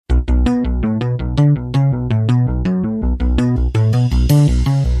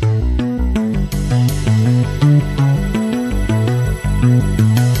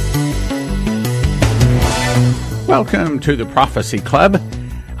Welcome to the Prophecy Club.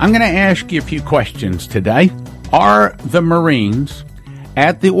 I'm going to ask you a few questions today. Are the Marines,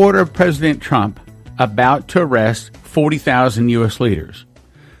 at the order of President Trump, about to arrest 40,000 U.S. leaders,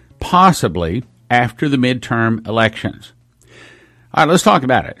 possibly after the midterm elections? All right, let's talk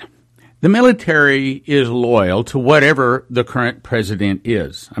about it. The military is loyal to whatever the current president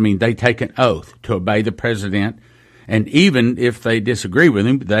is. I mean, they take an oath to obey the president, and even if they disagree with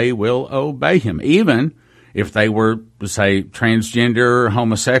him, they will obey him. Even if they were, say, transgender,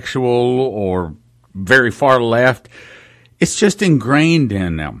 homosexual, or very far left, it's just ingrained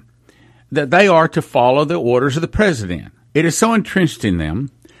in them that they are to follow the orders of the president. It is so entrenched in them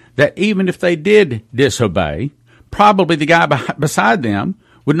that even if they did disobey, probably the guy beside them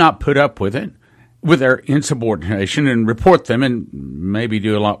would not put up with it, with their insubordination, and report them and maybe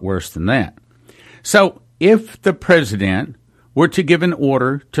do a lot worse than that. So if the president were to give an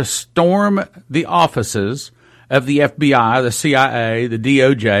order to storm the offices of the FBI, the CIA, the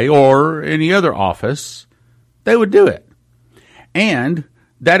DOJ, or any other office, they would do it. And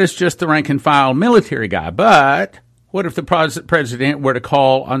that is just the rank and file military guy. But what if the president were to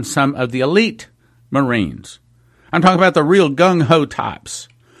call on some of the elite Marines? I'm talking about the real gung-ho types.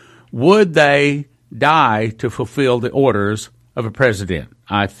 Would they die to fulfill the orders of a president?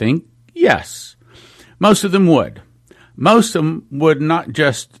 I think yes. Most of them would. Most of them would not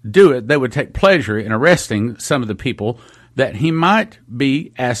just do it, they would take pleasure in arresting some of the people that he might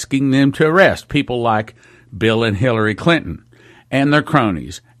be asking them to arrest. People like Bill and Hillary Clinton and their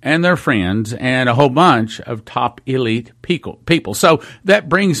cronies and their friends and a whole bunch of top elite people. So that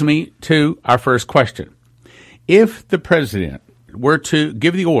brings me to our first question. If the president were to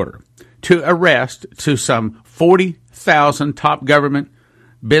give the order to arrest to some 40,000 top government,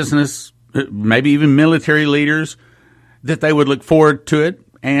 business, maybe even military leaders, that they would look forward to it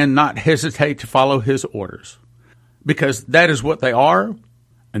and not hesitate to follow his orders. Because that is what they are,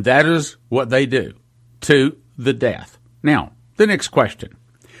 and that is what they do, to the death. Now, the next question.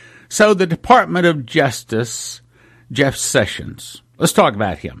 So the Department of Justice, Jeff Sessions, let's talk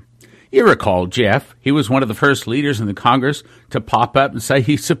about him. You recall Jeff. He was one of the first leaders in the Congress to pop up and say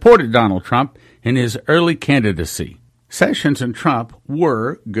he supported Donald Trump in his early candidacy. Sessions and Trump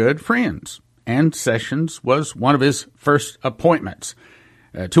were good friends, and Sessions was one of his first appointments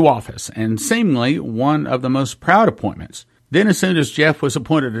to office, and seemingly one of the most proud appointments. Then as soon as Jeff was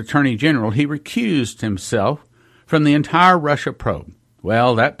appointed Attorney General, he recused himself from the entire Russia probe.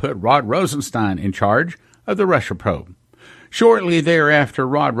 Well, that put Rod Rosenstein in charge of the Russia probe. Shortly thereafter,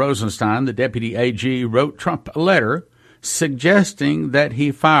 Rod Rosenstein, the deputy AG, wrote Trump a letter suggesting that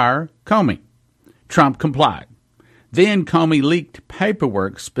he fire Comey. Trump complied. Then Comey leaked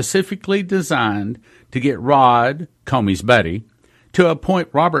paperwork specifically designed to get Rod, Comey's buddy, to appoint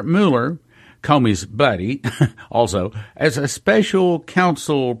Robert Mueller, Comey's buddy, also, as a special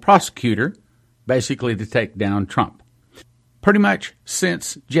counsel prosecutor, basically to take down Trump. Pretty much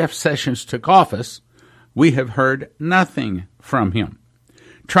since Jeff Sessions took office, we have heard nothing from him.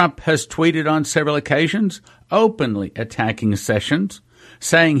 Trump has tweeted on several occasions, openly attacking Sessions,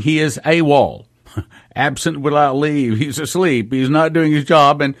 saying he is AWOL, absent without leave, he's asleep, he's not doing his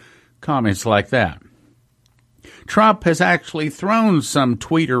job, and comments like that. Trump has actually thrown some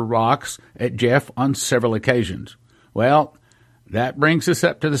tweeter rocks at Jeff on several occasions. Well, that brings us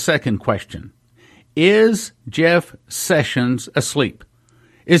up to the second question. Is Jeff Sessions asleep?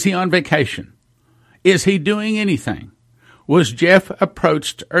 Is he on vacation? Is he doing anything? Was Jeff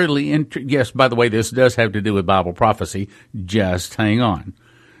approached early in... Yes, by the way, this does have to do with Bible prophecy. Just hang on.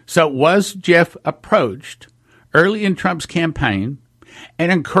 So was Jeff approached early in Trump's campaign and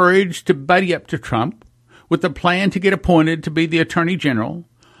encouraged to buddy up to Trump with the plan to get appointed to be the Attorney General,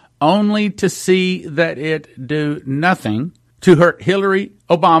 only to see that it do nothing to hurt Hillary,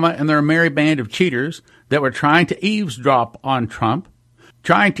 Obama, and their merry band of cheaters that were trying to eavesdrop on Trump,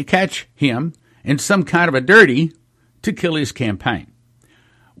 trying to catch him in some kind of a dirty to kill his campaign?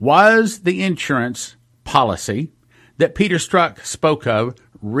 Was the insurance policy that Peter Strzok spoke of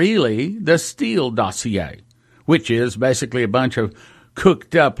really the Steele dossier, which is basically a bunch of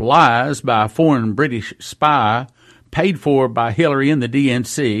cooked up lies by a foreign British spy paid for by Hillary and the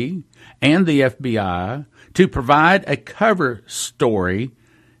DNC and the FBI to provide a cover story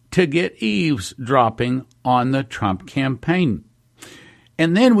to get eavesdropping on the Trump campaign?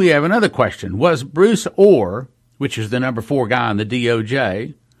 And then we have another question. Was Bruce Ohr, which is the number 4 guy in the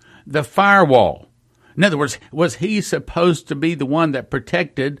DOJ, the firewall? In other words, was he supposed to be the one that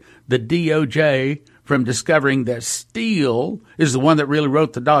protected the DOJ from discovering that Steele is the one that really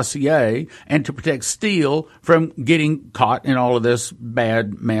wrote the dossier, and to protect Steele from getting caught in all of this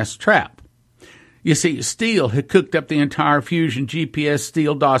bad mess trap? You see, Steele had cooked up the entire Fusion GPS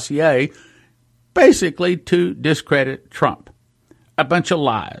Steele dossier basically to discredit Trump. A bunch of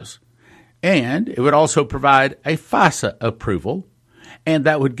lies. And it would also provide a FISA approval, and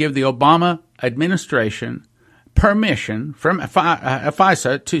that would give the Obama administration permission from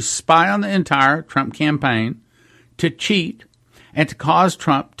FISA to spy on the entire Trump campaign, to cheat, and to cause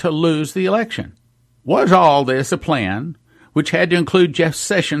Trump to lose the election. Was all this a plan which had to include Jeff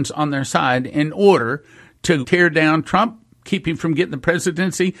Sessions on their side in order to tear down Trump, keep him from getting the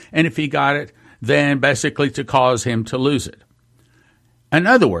presidency, and if he got it, then basically to cause him to lose it? In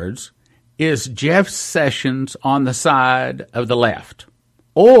other words, is Jeff Sessions on the side of the left?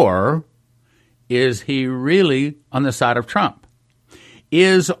 Or is he really on the side of Trump?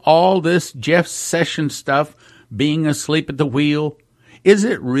 Is all this Jeff Sessions stuff, being asleep at the wheel, is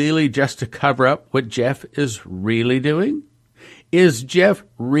it really just to cover up what Jeff is really doing? Is Jeff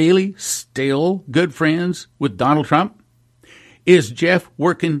really still good friends with Donald Trump? Is Jeff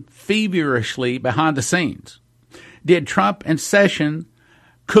working feverishly behind the scenes? Did Trump and Sessions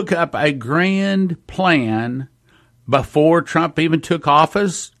cook up a grand plan before Trump even took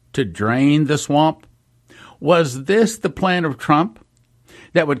office to drain the swamp? Was this the plan of Trump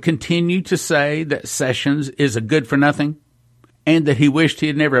that would continue to say that Sessions is a good-for-nothing and that he wished he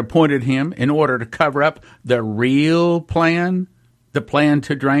had never appointed him in order to cover up the real plan, the plan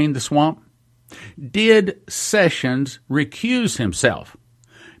to drain the swamp? Did Sessions recuse himself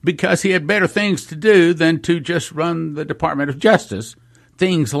because he had better things to do than to just run the Department of Justice,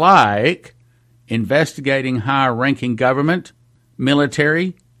 things like investigating high-ranking government,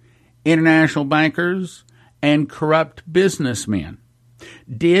 military, international bankers, and corrupt businessmen?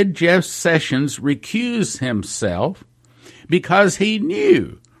 Did Jeff Sessions recuse himself because he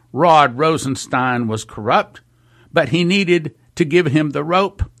knew Rod Rosenstein was corrupt, but he needed to give him the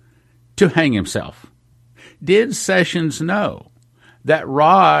rope to hang himself? Did Sessions know that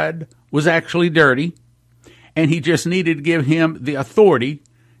Rod was actually dirty and he just needed to give him the authority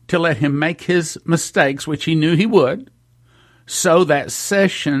to let him make his mistakes, which he knew he would, so that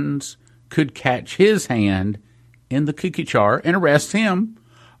Sessions could catch his hand in the cookie jar and arrest him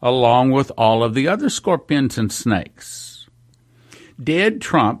along with all of the other scorpions and snakes? Did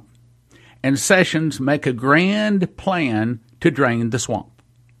Trump and Sessions make a grand plan to drain the swamp?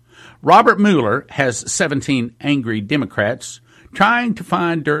 Robert Mueller has 17 angry Democrats trying to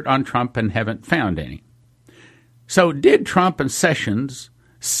find dirt on Trump and haven't found any. So did Trump and Sessions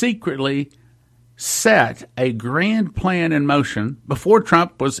secretly set a grand plan in motion before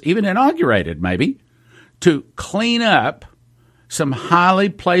Trump was even inaugurated, maybe, to clean up some highly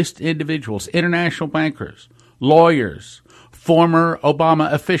placed individuals, international bankers, lawyers, former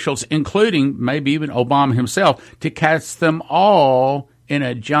Obama officials, including maybe even Obama himself, to catch them all in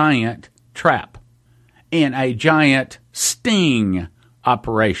a giant trap, in a giant sting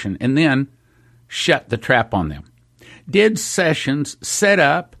operation, and then shut the trap on them? Did Sessions set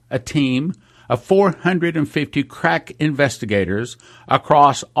up a team of 450 crack investigators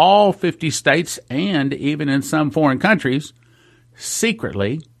across all 50 states and even in some foreign countries,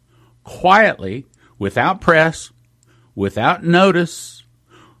 secretly, quietly, without press, without notice,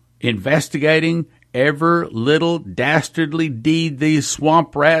 investigating every little dastardly deed these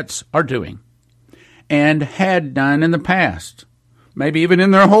swamp rats are doing and had done in the past, maybe even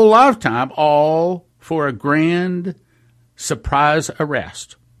in their whole lifetime, all for a grand surprise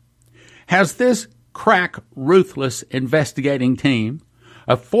arrest? Has this crack, ruthless investigating team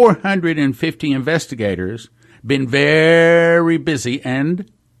of 450 investigators been very busy and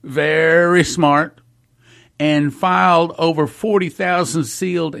very smart and filed over 40,000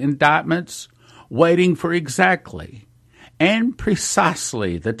 sealed indictments, waiting for exactly and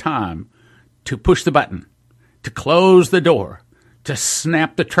precisely the time to push the button, to close the door, to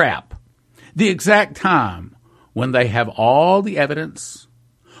snap the trap, the exact time when they have all the evidence,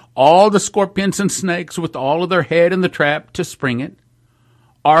 all the scorpions and snakes with all of their head in the trap to spring it?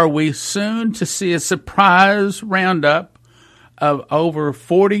 Are we soon to see a surprise roundup of over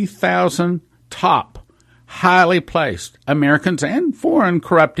 40,000 top, highly placed Americans and foreign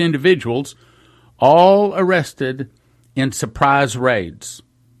corrupt individuals all arrested in surprise raids?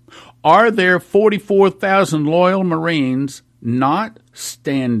 Are there 44,000 loyal Marines not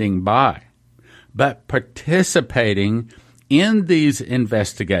standing by, but participating in these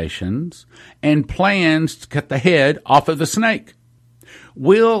investigations and plans to cut the head off of the snake?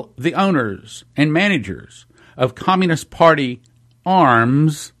 Will the owners and managers of Communist Party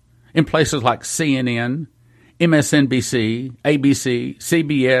arms in places like CNN, MSNBC, ABC,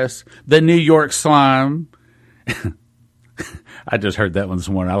 CBS, the New York Slime, I just heard that one this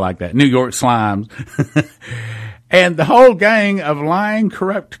morning. I like that. New York Slimes. And the whole gang of lying,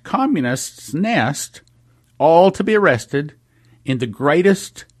 corrupt communists nest, all to be arrested in the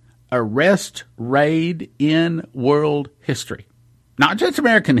greatest arrest raid in world history. Not just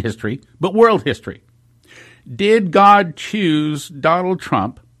American history, but world history. Did God choose Donald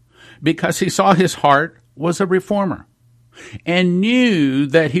Trump because he saw his heart was a reformer and knew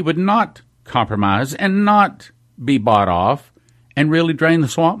that he would not compromise and not be bought off and really drain the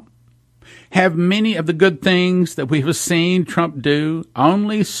swamp? Have many of the good things that we have seen Trump do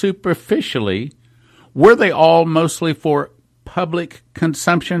only superficially, were they all mostly for public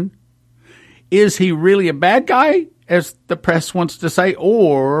consumption? Is he really a bad guy, as the press wants to say,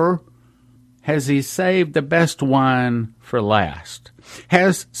 or has he saved the best wine for last?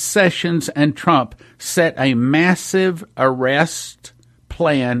 Has Sessions and Trump set a massive arrest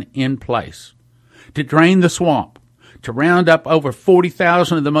plan in place to drain the swamp, to round up over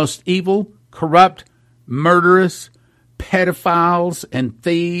 40,000 of the most evil, corrupt, murderous, pedophiles, and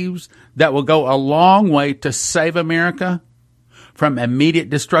thieves that will go a long way to save America from immediate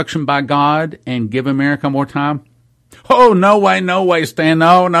destruction by God and give America more time? Oh, no way, Stan.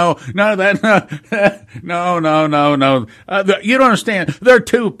 No, none of that. No. You don't understand. They're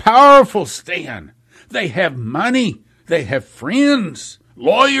too powerful, Stan. They have money. They have friends,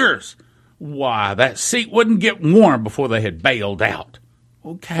 lawyers. Why, that seat wouldn't get warm before they had bailed out.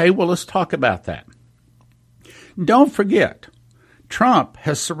 Okay, well, let's talk about that. Don't forget, Trump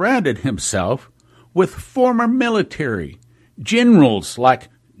has surrounded himself with former military generals like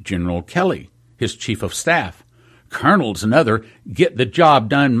General Kelly, his chief of staff, colonels and other get the job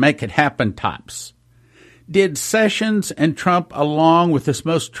done, make it happen types. Did Sessions and Trump, along with his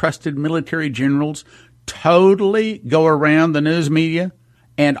most trusted military generals, totally go around the news media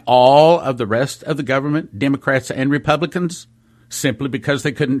and all of the rest of the government, Democrats and Republicans, simply because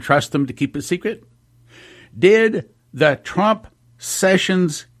they couldn't trust them to keep it secret? Did the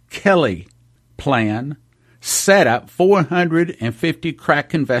Trump-Sessions-Kelly plan set up 450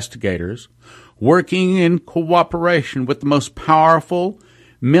 crack investigators working in cooperation with the most powerful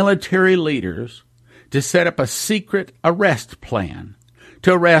military leaders to set up a secret arrest plan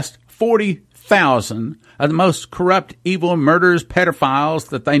to arrest 40,000 of the most corrupt, evil, murderers, pedophiles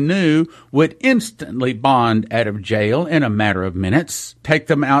that they knew would instantly bond out of jail in a matter of minutes, take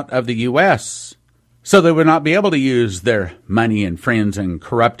them out of the U.S., so they would not be able to use their money and friends and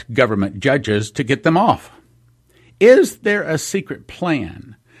corrupt government judges to get them off? Is there a secret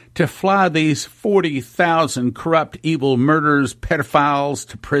plan to fly these 40,000 corrupt, evil murderers, pedophiles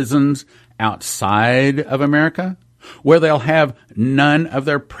to prisons outside of America, where they'll have none of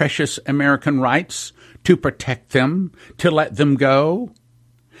their precious American rights, to protect them, to let them go?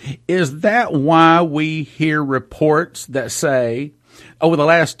 Is that why we hear reports that say, over the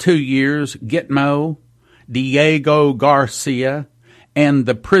last 2 years, Gitmo, Diego Garcia, and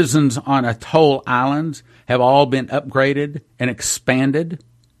the prisons on Atoll Islands have all been upgraded and expanded?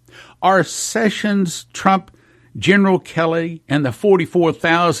 Are Sessions, Trump, General Kelly, and the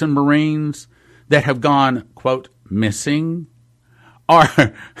 44,000 Marines that have gone, quote, missing,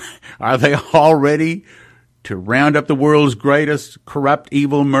 are they all ready to round up the world's greatest corrupt,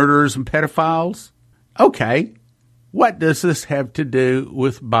 evil murderers and pedophiles? Okay, what does this have to do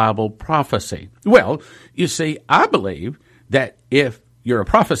with Bible prophecy? Well, you see, I believe that if you're a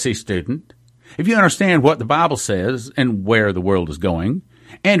prophecy student, if you understand what the Bible says and where the world is going,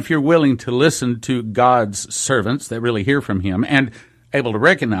 and if you're willing to listen to God's servants that really hear from him and able to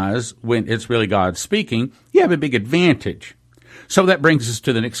recognize when it's really God speaking, you have a big advantage. So that brings us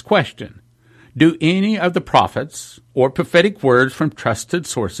to the next question. Do any of the prophets or prophetic words from trusted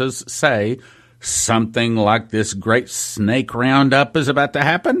sources say something like this great snake roundup is about to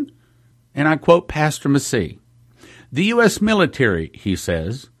happen? And I quote Pastor Massey. The U.S. military, he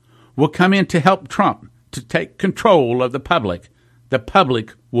says, will come in to help Trump to take control of the public. The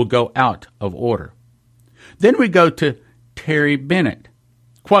public will go out of order. Then we go to Terry Bennett.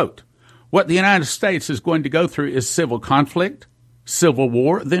 Quote, what the United States is going to go through is civil conflict, civil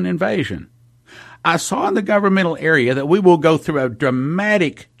war, then invasion. I saw in the governmental area that we will go through a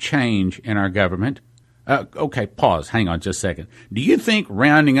dramatic change in our government. Okay, pause. Hang on just a second. Do you think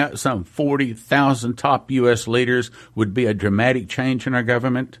rounding up some 40,000 top U.S. leaders would be a dramatic change in our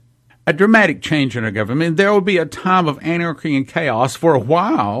government? A dramatic change in our government. There will be a time of anarchy and chaos. For a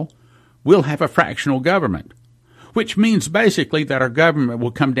while, we'll have a fractional government, which means basically that our government will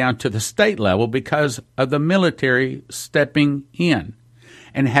come down to the state level because of the military stepping in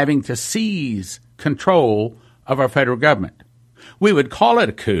and having to seize control of our federal government. We would call it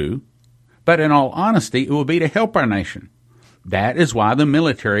a coup, but in all honesty, it will be to help our nation. That is why the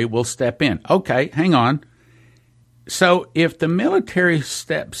military will step in. Okay, hang on. So if the military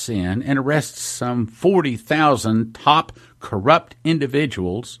steps in and arrests some 40,000 top corrupt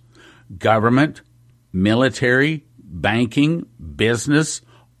individuals, government, military, banking, business,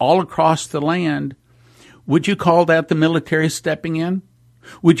 all across the land, would you call that the military stepping in?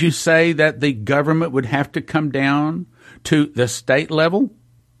 Would you say that the government would have to come down to the state level?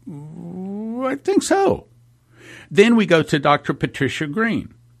 I think so. Then we go to Dr. Patricia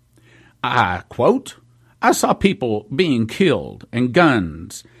Green. I quote, I saw people being killed and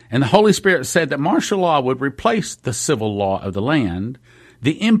guns, and the Holy Spirit said that martial law would replace the civil law of the land.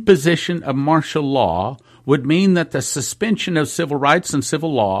 The imposition of martial law would mean that the suspension of civil rights and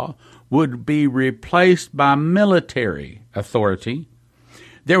civil law would be replaced by military authority.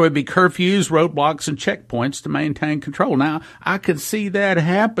 There would be curfews, roadblocks, and checkpoints to maintain control. Now, I could see that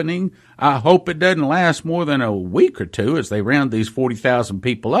happening. I hope it doesn't last more than a week or two as they round these 40,000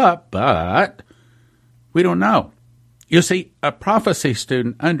 people up, but we don't know. You see, a prophecy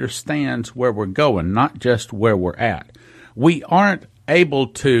student understands where we're going, not just where we're at. We aren't able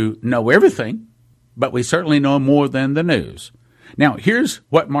to know everything, but we certainly know more than the news. Now, here's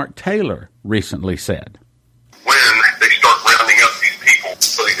what Mark Taylor recently said. When they start rounding up these people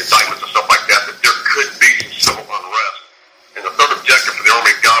for these indictments and stuff like that there could be some civil unrest. And the third objective for the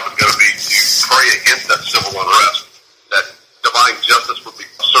Army of God was going to be to pray against that civil unrest, that divine justice would be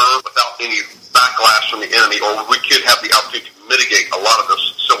served without any backlash from the enemy, or we could have the opportunity to mitigate a lot of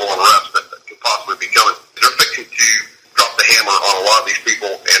this civil unrest that could possibly be coming. They're fixing to drop the hammer on a lot of these people,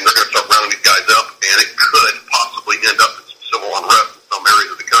 and they're going to start rounding these guys up, and it could possibly end up in some civil unrest in some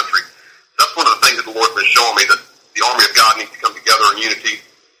areas of the country. That's one of the things that the Lord's been showing me, that the Army of God needs to come together in unity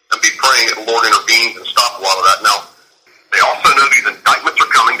and be praying that the Lord intervenes and stop a lot of that. Now, they also know these indictments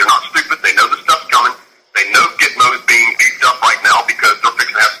are coming. They're not stupid. They know this stuff's coming. They know Gitmo is being beefed up right now because they're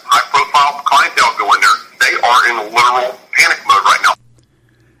fixing to have some high-profile clientele go in there. They are in literal panic mode right now.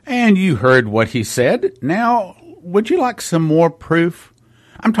 And you heard what he said. Now, would you like some more proof?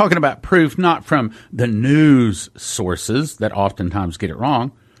 I'm talking about proof not from the news sources that oftentimes get it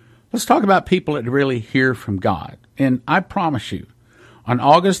wrong. Let's talk about people that really hear from God. And I promise you, on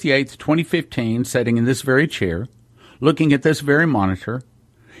August the 8th, 2015, sitting in this very chair, looking at this very monitor,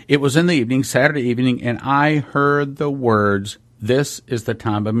 it was in the evening, Saturday evening, and I heard the words, "This is the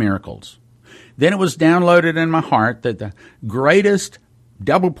time of miracles." Then it was downloaded in my heart that the greatest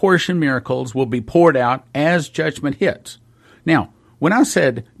double portion miracles will be poured out as judgment hits. Now, when I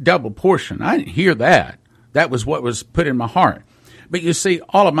said double portion, I didn't hear that. That was what was put in my heart. But you see,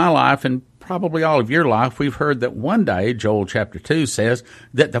 all of my life, and probably all of your life, we've heard that one day, Joel chapter 2 says,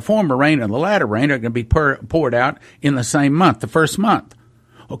 that the former rain and the latter rain are going to be poured out in the same month, the first month.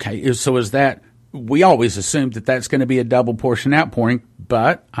 Okay, so is that, we always assumed that that's going to be a double portion outpouring,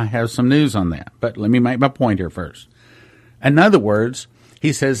 but I have some news on that. But let me make my point here first. In other words,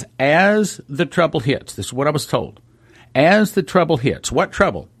 he says, as the trouble hits, this is what I was told, as the trouble hits. What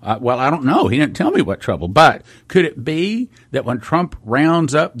trouble? Well, I don't know. He didn't tell me what trouble. But could it be that when Trump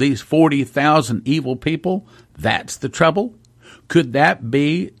rounds up these 40,000 evil people, that's the trouble? Could that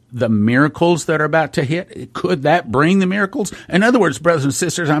be the miracles that are about to hit? Could that bring the miracles? In other words, brothers and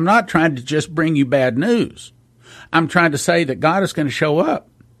sisters, I'm not trying to just bring you bad news. I'm trying to say that God is going to show up.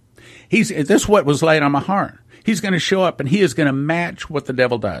 This is what was laid on my heart. He's going to show up, and he is going to match what the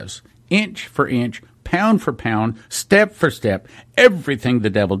devil does. Inch for inch, pound for pound, step for step, everything the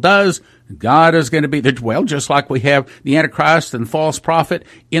devil does, God is going to be, well, just like we have the Antichrist and false prophet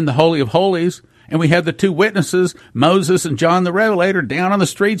in the Holy of Holies, and we have the two witnesses, Moses and John the Revelator, down on the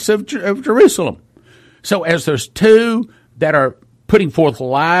streets of Jerusalem. So as there's two that are putting forth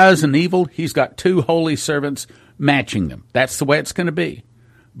lies and evil, he's got two holy servants matching them. That's the way it's going to be.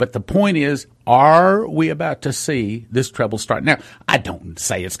 But the point is, are we about to see this trouble start? Now, I don't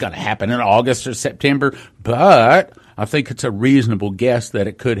say it's going to happen in August or September, but I think it's a reasonable guess that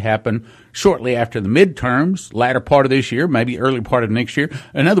it could happen shortly after the midterms, latter part of this year, maybe early part of next year.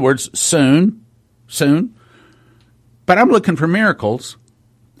 In other words, soon. But I'm looking for miracles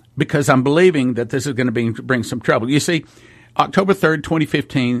because I'm believing that this is going to bring some trouble. You see, October 3rd,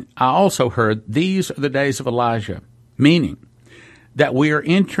 2015, I also heard these are the days of Elijah, meaning that we are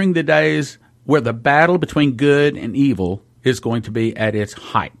entering the days where the battle between good and evil is going to be at its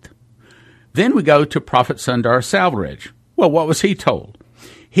height. Then we go to Prophet Sundar Selvaraj. Well, what was he told?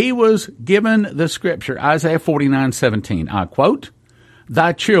 He was given the scripture, Isaiah 49:17. I quote,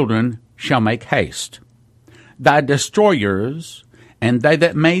 "Thy children shall make haste. Thy destroyers and they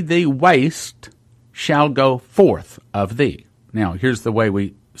that made thee waste shall go forth of thee." Now, here's the way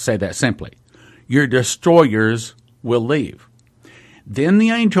we say that simply. Your destroyers will leave. Then the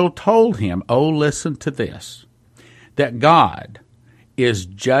angel told him, oh, listen to this, that God is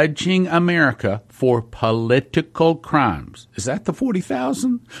judging America for political crimes. Is that the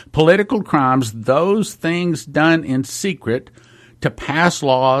 40,000? Political crimes, those things done in secret to pass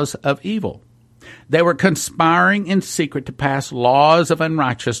laws of evil. They were conspiring in secret to pass laws of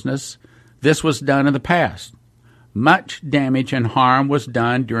unrighteousness. This was done in the past. Much damage and harm was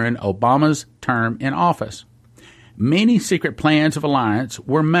done during Obama's term in office. Many secret plans of alliance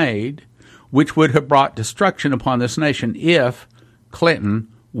were made, which would have brought destruction upon this nation if Clinton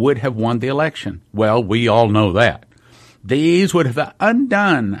would have won the election. Well, we all know that. These would have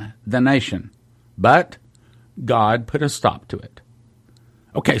undone the nation, but God put a stop to it.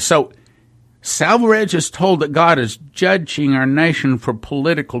 Okay, so Salvaredge is told that God is judging our nation for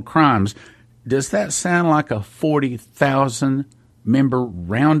political crimes. Does that sound like a 40,000 member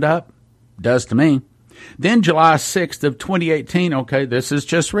roundup? Does to me. Then July 6th of 2018, okay, this is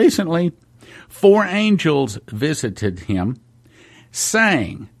just recently, 4 angels visited him,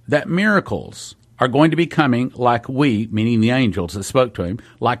 saying that miracles are going to be coming like we, meaning the angels that spoke to him,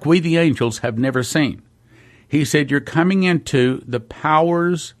 like we, the angels, have never seen. He said, you're coming into the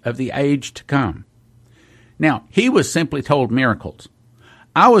powers of the age to come. Now, he was simply told miracles.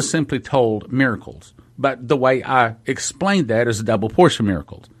 I was simply told miracles, but the way I explained that is a double portion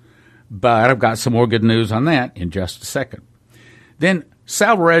miracles. But I've got some more good news on that in just a second. Then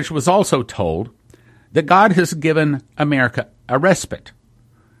Salvaredge was also told that God has given America a respite,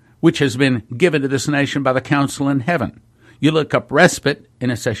 which has been given to this nation by the council in heaven. You look up respite, and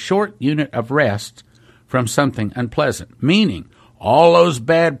it's a short unit of rest from something unpleasant, meaning all those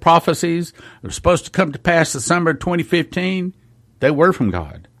bad prophecies that were supposed to come to pass the summer of 2015, they were from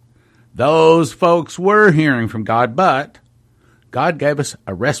God. Those folks were hearing from God, but God gave us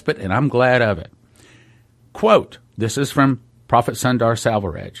a respite, and I'm glad of it. Quote, this is from Prophet Sundar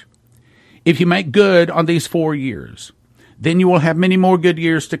Salvaredge. If you make good on these 4 years, then you will have many more good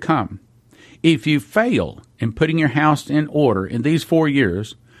years to come. If you fail in putting your house in order in these 4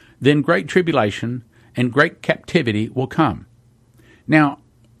 years, then great tribulation and great captivity will come. Now,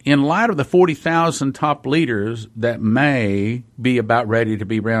 in light of the 40,000 top leaders that may be about ready to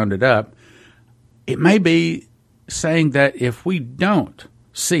be rounded up, it may be saying that if we don't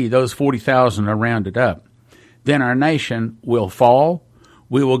see those 40,000 are rounded up, then our nation will fall.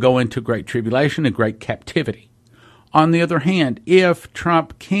 We will go into great tribulation and great captivity. On the other hand, if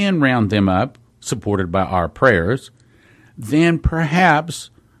Trump can round them up, supported by our prayers, then perhaps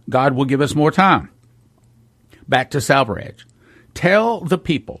God will give us more time. Back to Salvaredge. Tell the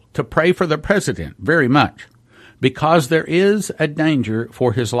people to pray for the president very much, because there is a danger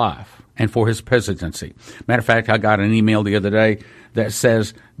for his life and for his presidency. Matter of fact, I got an email the other day that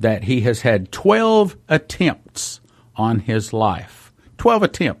says that he has had 12 attempts on his life. 12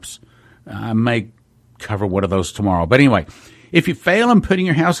 attempts. I may cover one of those tomorrow. But anyway, if you fail in putting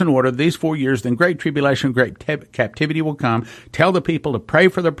your house in order these 4 years, then great tribulation, great captivity will come. Tell the people to pray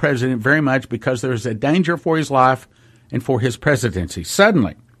for the president very much, because there is a danger for his life and for his presidency.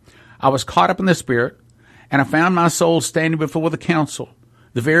 Suddenly, I was caught up in the Spirit, and I found my soul standing before the council,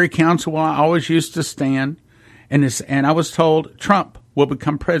 the very council where I always used to stand, and I was told Trump will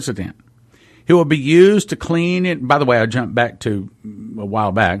become president. He will be used to clean it. By the way, I jumped back to a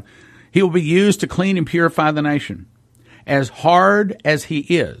while back. He will be used to clean and purify the nation. As hard as he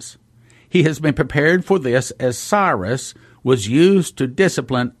is, he has been prepared for this, as Cyrus was used to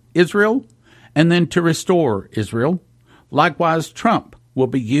discipline Israel and then to restore Israel. Likewise, Trump will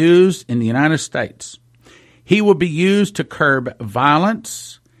be used in the United States. He will be used to curb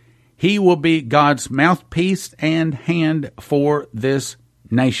violence. He will be God's mouthpiece and hand for this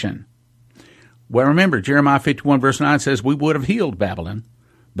nation. Well, remember, Jeremiah 51 verse 9 says, we would have healed Babylon,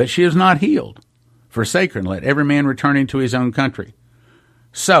 but she is not healed. Forsake her, and let every man return into his own country.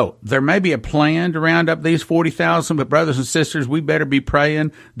 So, there may be a plan to round up these 40,000, but brothers and sisters, we better be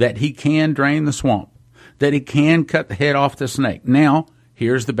praying that he can drain the swamp, that he can cut the head off the snake. Now,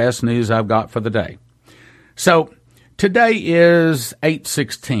 here's the best news I've got for the day. So, today is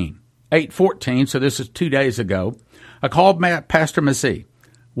 8/14, so this is 2 days ago. I called Pastor Massey.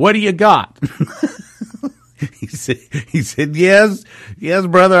 What do you got? He said, yes,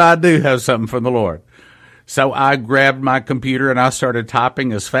 brother, I do have something from the Lord. So I grabbed my computer and I started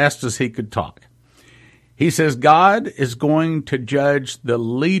typing as fast as he could talk. He says, God is going to judge the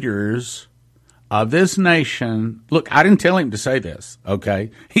leaders of this nation. Look, I didn't tell him to say this,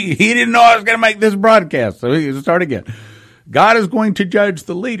 okay? He didn't know I was going to make this broadcast, so he started again. God is going to judge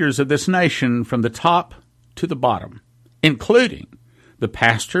the leaders of this nation from the top to the bottom, including the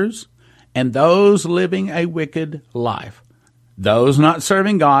pastors and those living a wicked life. those not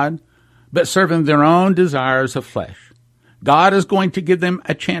serving God, but serving their own desires of flesh. God is going to give them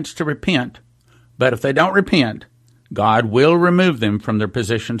a chance to repent, but if they don't repent, God will remove them from their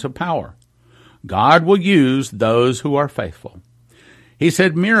positions of power. God will use those who are faithful. He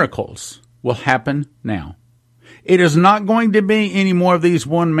said miracles will happen now. It is not going to be any more of these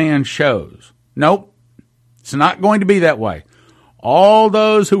one-man shows. Nope, it's not going to be that way. All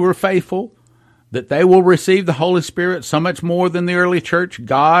those who were faithful, that they will receive the Holy Spirit so much more than the early church,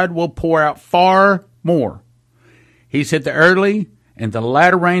 God will pour out far more. He said the early and the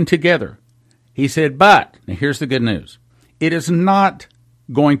latter rain together. He said, but, now here's the good news, it is not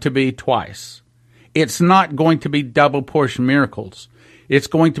going to be twice. It's not going to be double portion miracles. It's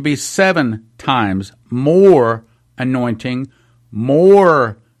going to be 7 times more anointing,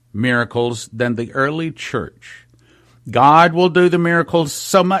 more miracles than the early church. God will do the miracles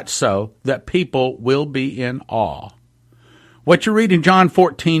so much so that people will be in awe. What you read in John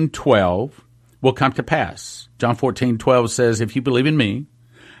 14:12 will come to pass. John 14:12 says, if you believe in me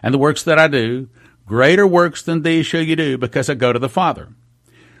and the works that I do, greater works than these shall you do, because I go to the Father.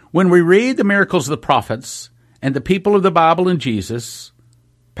 When we read the miracles of the prophets and the people of the Bible and Jesus,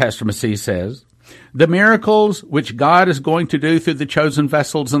 Pastor Massey says, the miracles which God is going to do through the chosen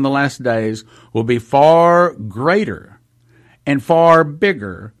vessels in the last days will be far greater and far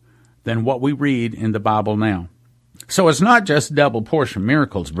bigger than what we read in the Bible now. So it's not just double portion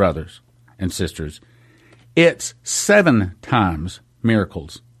miracles, brothers and sisters. It's 7 times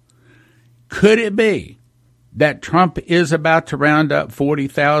miracles. Could it be that Trump is about to round up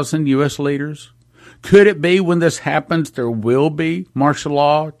 40,000 U.S. leaders? Could it be when this happens there will be martial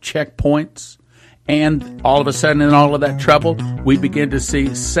law, checkpoints, and all of a sudden in all of that trouble, we begin to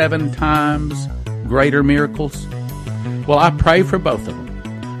see 7 times greater miracles? Well, I pray for both of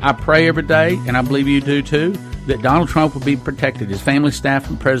them. I pray every day, and I believe you do too, that Donald Trump will be protected, his family, staff,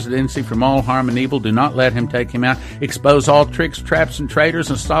 and presidency from all harm and evil. Do not let him take him out. Expose all tricks, traps, and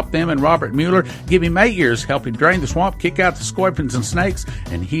traitors, and stop them. And Robert Mueller, give him 8 years, help him drain the swamp, kick out the scorpions and snakes,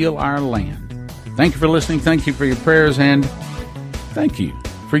 and heal our land. Thank you for listening. Thank you for your prayers, and thank you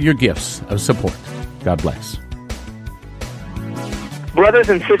for your gifts of support. God bless. Brothers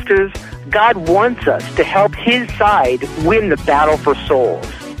and sisters, God wants us to help His side win the battle for souls.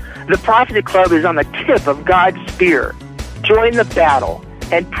 The Prophecy Club is on the tip of God's spear. Join the battle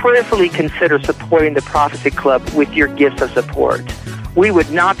and prayerfully consider supporting the Prophecy Club with your gifts of support. We would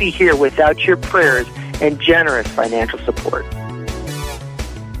not be here without your prayers and generous financial support.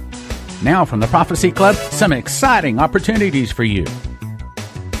 Now from the Prophecy Club, some exciting opportunities for you.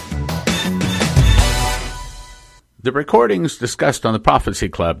 The recordings discussed on the Prophecy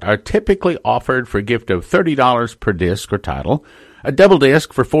Club are typically offered for a gift of $30 per disc or title, a double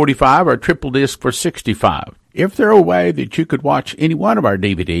disc for $45 or a triple disc for $65. If there a way that you could watch any one of our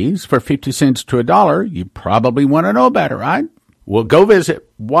DVDs for 50 cents to $1, you probably want to know about it, right? Well, go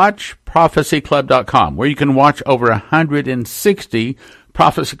visit watchprophecyclub.com, where you can watch over 160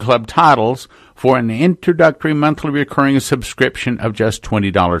 Prophecy Club titles for an introductory monthly recurring subscription of just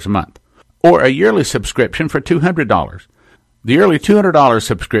 $20 a month, or a yearly subscription for $200. The early $200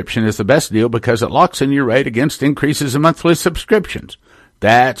 subscription is the best deal because it locks in your rate against increases in monthly subscriptions.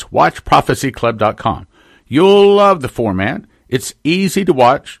 That's watchprophecyclub.com. You'll love the format. It's easy to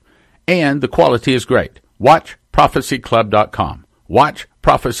watch, and the quality is great. Watchprophecyclub.com.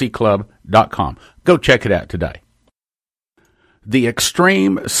 Watchprophecyclub.com. Go check it out today. The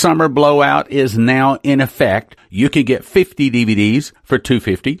Extreme Summer Blowout is now in effect. You can get 50 DVDs for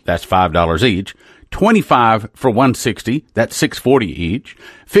 $250. That's $5 each. 25 for $160, that's $6.40 each.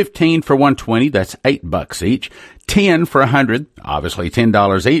 15 for $120, that's $8 each. 10 for $100, obviously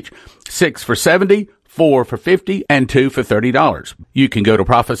 $10 each. 6 for $70, 4 for $50, and 2 for $30. You can go to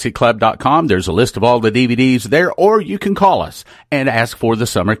prophecyclub.com. There's a list of all the DVDs there, or you can call us and ask for the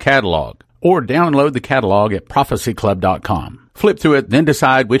summer catalog, or download the catalog at prophecyclub.com. Flip through it, then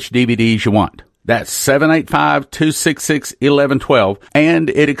decide which DVDs you want. That's 785-266-1112, and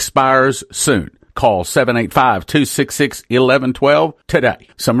it expires soon. Call 785-266-1112 today.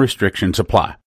 Some restrictions apply.